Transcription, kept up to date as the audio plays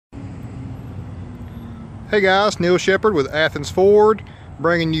Hey guys, Neal Sheppard with Athens Ford,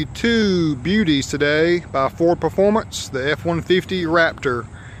 bringing you two beauties today by Ford Performance, the F-150 Raptor.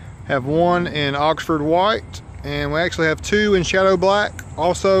 Have one in Oxford white, and we actually have two in shadow black.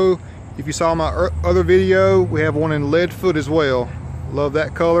 Also, if you saw my other video, we have one in lead foot as well. Love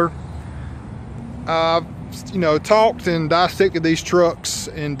that color. I've talked and dissected these trucks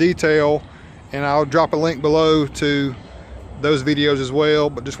in detail, and I'll drop a link below to those videos as well,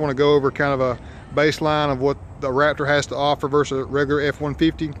 but just want to go over kind of a baseline of what the Raptor has to offer versus a regular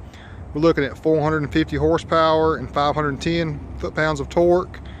F-150. We're looking at 450 horsepower and 510 foot-pounds of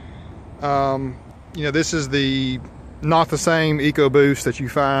torque. This is not the same EcoBoost that you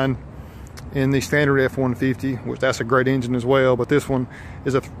find in the standard F-150, which that's a great engine as well, but this one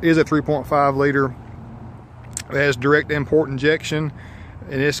is a 3.5 liter. It has direct import injection,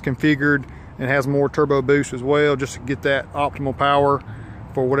 and it's configured and has more turbo boost as well, just to get that optimal power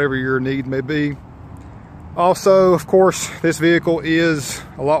for whatever your need may be. Also, of course, this vehicle is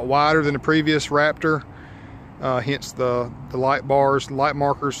a lot wider than the previous Raptor, hence the light bars, light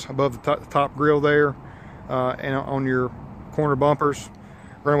markers above the top grille there, and on your corner bumpers.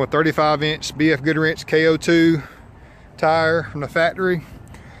 Running with 35-inch BF Goodwrench KO2 tire from the factory.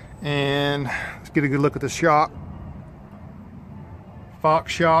 And let's get a good look at the shock.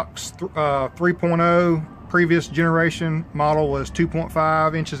 Fox shocks 3.0. Previous generation model was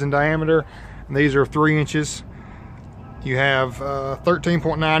 2.5 inches in diameter, and these are 3 inches. You have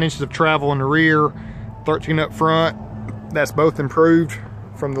 13.9 inches of travel in the rear, 13 up front. That's both improved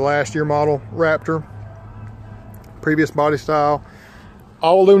from the last year model Raptor. Previous body style.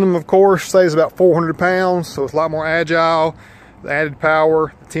 All aluminum, of course, saves about 400 pounds, so it's a lot more agile. The added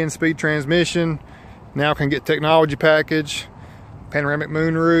power, the 10-speed transmission, now can get technology package, panoramic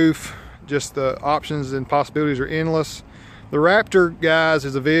moonroof. Just the options and possibilities are endless. The Raptor, guys,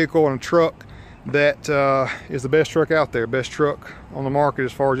 is a vehicle and a truck that is the best truck out there, best truck on the market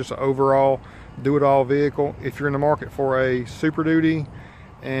as far as just an overall do-it-all vehicle. If you're in the market for a Super Duty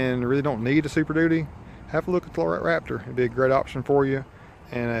and really don't need a Super Duty, have a look at the Raptor. It'd be a great option for you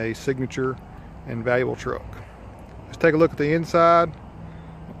and a signature and valuable truck. Let's take a look at the inside.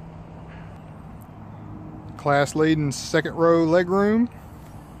 Class leading second row legroom.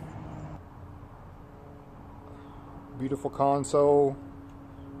 Beautiful console,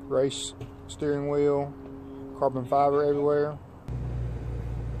 race steering wheel, carbon fiber everywhere.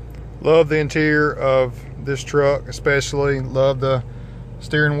 Love the interior of this truck, especially love the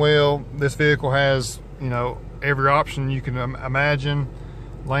steering wheel. This vehicle has, every option you can imagine.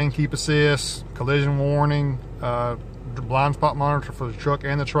 Lane keep assist, collision warning, blind spot monitor for the truck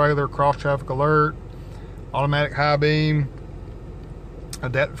and the trailer, cross traffic alert, automatic high beam,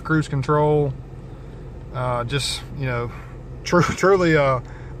 adaptive cruise control. Truly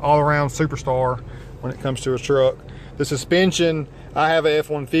all-around superstar when it comes to a truck. The suspension, I have a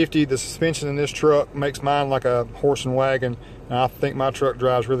F-150. The suspension in this truck makes mine like a horse and wagon, and I think my truck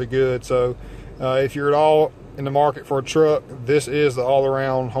drives really good. So if you're at all in the market for a truck, this is the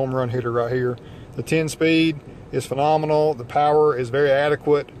all-around home run hitter right here. The 10-speed is phenomenal. The power is very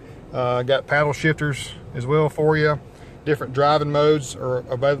adequate. Got paddle shifters as well for you. Different driving modes are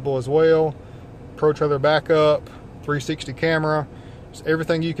available as well. Pro trailer backup, 360 camera. It's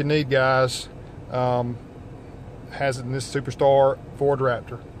everything you can need, guys. Has it in this superstar Ford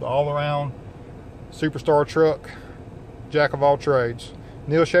Raptor. The all-around superstar truck, jack of all trades.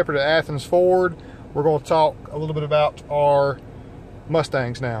 Neal Sheppard at Athens Ford. We're going to talk a little bit about our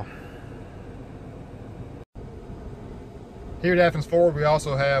Mustangs now. Here at Athens Ford, we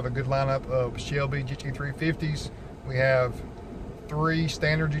also have a good lineup of Shelby GT350s. We have 3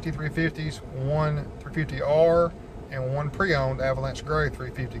 standard GT350s, 1 350R, and 1 pre-owned Avalanche Gray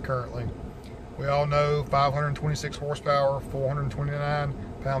 350 currently. We all know 526 horsepower, 429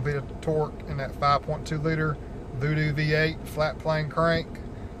 pound-feet of torque in that 5.2 liter Voodoo V8 flat plane crank.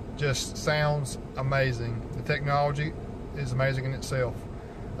 Just sounds amazing. The technology is amazing in itself.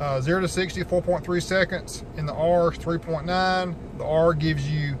 0 to 60, 4.3 seconds. In the R, 3.9. The R gives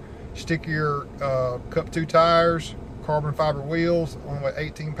you stickier Cup 2 tires, carbon fiber wheels, only weigh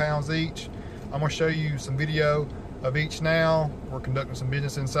 18 pounds each. I'm going to show you some video of each now. We're conducting some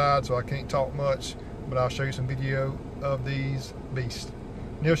business inside, so I can't talk much, but I'll show you some video of these beasts.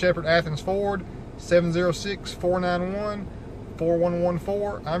 Neal Sheppard, Athens Ford,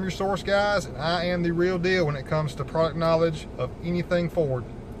 706-491-4114. I'm your source, guys, and I am the real deal when it comes to product knowledge of anything Ford.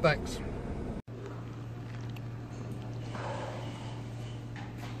 Thanks.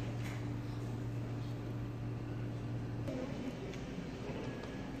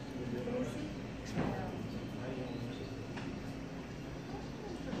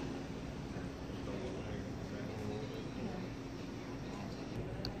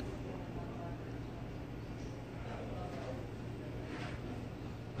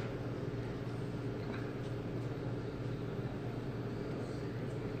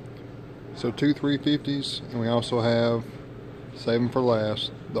 So 2 350s, and we also have, saving for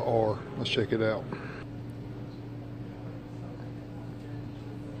last, the R. Let's check it out.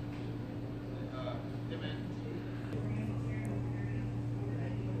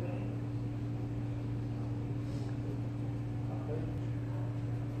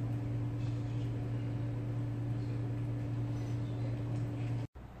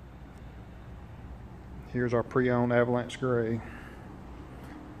 Here's our pre-owned Avalanche Gray.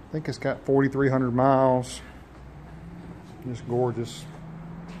 I think it's got 4,300 miles. Just gorgeous.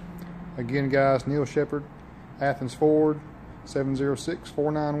 Again, guys, Neal Sheppard, Athens Ford,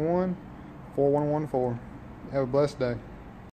 706-491-4114. Have a blessed day.